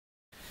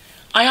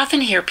I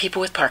often hear people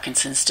with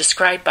Parkinson's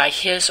described by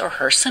his or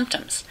her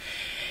symptoms.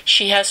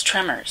 She has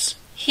tremors.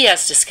 He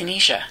has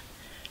dyskinesia.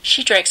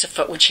 She drags a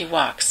foot when she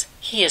walks.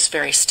 He is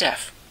very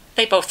stiff.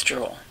 They both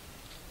drool.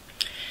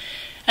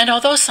 And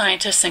although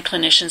scientists and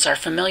clinicians are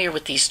familiar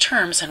with these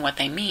terms and what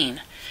they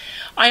mean,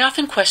 I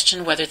often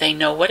question whether they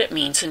know what it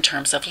means in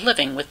terms of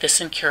living with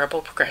this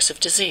incurable progressive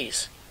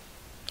disease.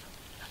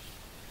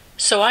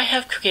 So I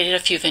have created a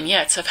few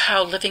vignettes of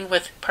how living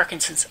with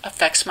Parkinson's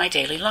affects my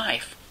daily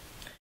life.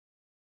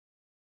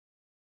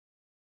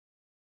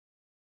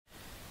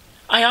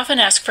 I often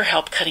ask for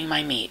help cutting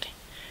my meat.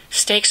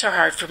 Steaks are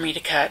hard for me to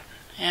cut,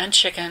 and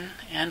chicken,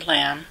 and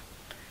lamb,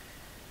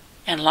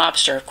 and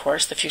lobster, of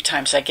course, the few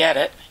times I get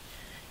it,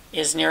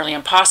 is nearly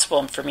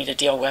impossible for me to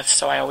deal with,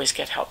 so I always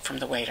get help from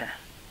the waiter.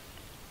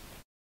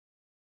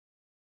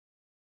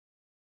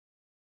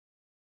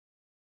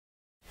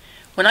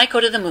 When I go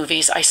to the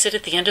movies, I sit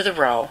at the end of the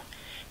row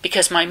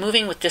because my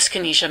moving with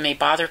dyskinesia may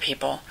bother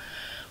people,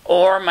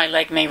 or my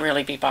leg may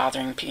really be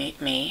bothering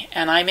me,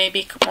 and I may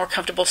be more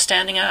comfortable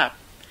standing up.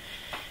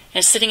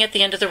 And sitting at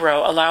the end of the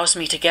row allows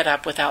me to get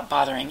up without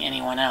bothering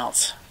anyone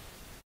else.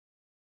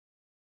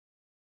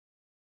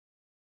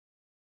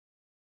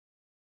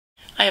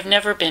 I have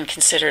never been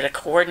considered a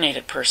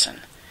coordinated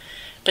person,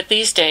 but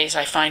these days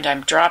I find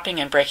I'm dropping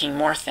and breaking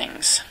more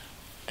things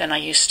than I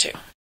used to.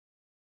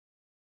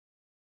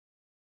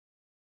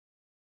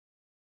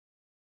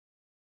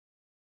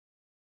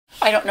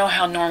 I don't know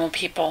how normal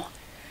people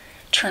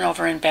turn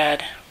over in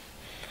bed.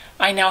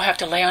 I now have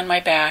to lay on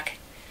my back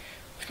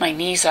with my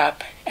knees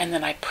up, and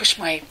then I push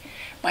my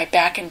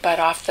back and butt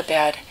off the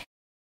bed.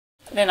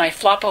 Then I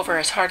flop over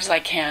as hard as I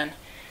can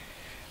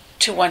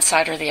to one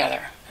side or the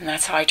other, and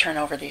that's how I turn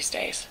over these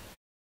days.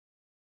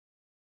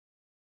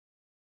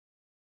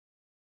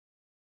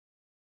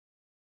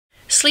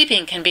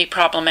 Sleeping can be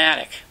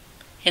problematic.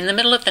 In the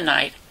middle of the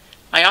night,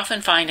 I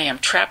often find I am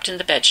trapped in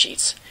the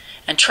bedsheets,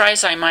 and try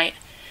as I might,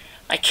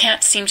 I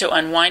can't seem to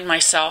unwind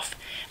myself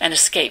and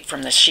escape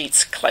from the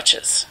sheets'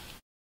 clutches.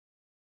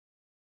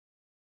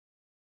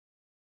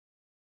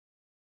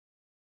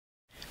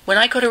 When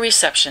I go to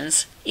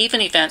receptions, even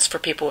events for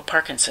people with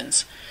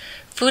Parkinson's,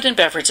 food and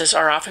beverages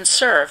are often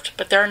served,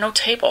 but there are no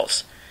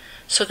tables.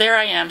 So there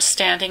I am,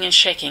 standing and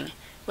shaking,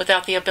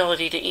 without the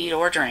ability to eat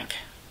or drink.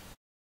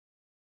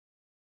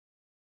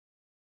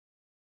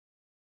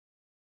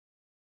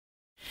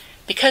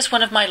 Because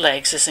one of my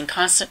legs is in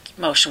constant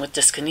motion with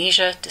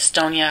dyskinesia,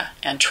 dystonia,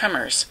 and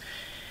tremors,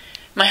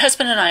 my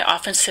husband and I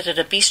often sit at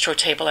a bistro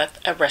table at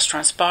a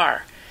restaurant's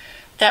bar.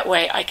 That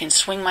way I can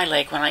swing my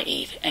leg when I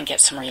eat and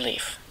get some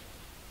relief.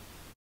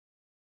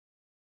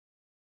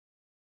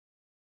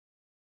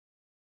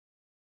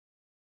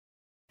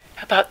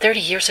 About 30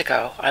 years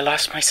ago, I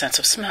lost my sense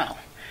of smell,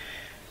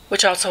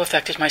 which also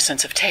affected my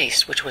sense of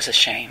taste, which was a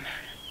shame.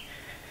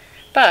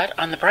 But,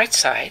 on the bright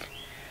side,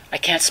 I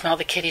can't smell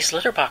the kitty's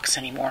litter box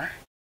anymore.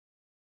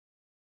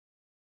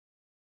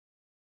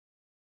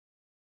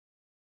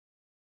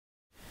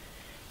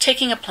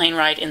 Taking a plane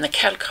ride in the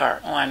kettle car,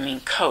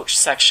 coach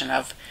section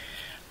of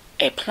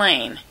a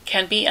plane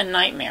can be a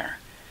nightmare.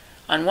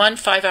 On one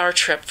 5-hour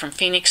trip from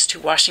Phoenix to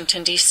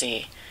Washington,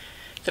 D.C.,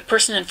 the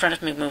person in front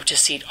of me moved his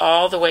seat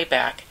all the way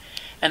back,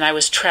 and I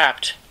was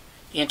trapped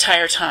the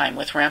entire time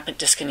with rampant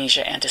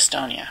dyskinesia and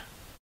dystonia.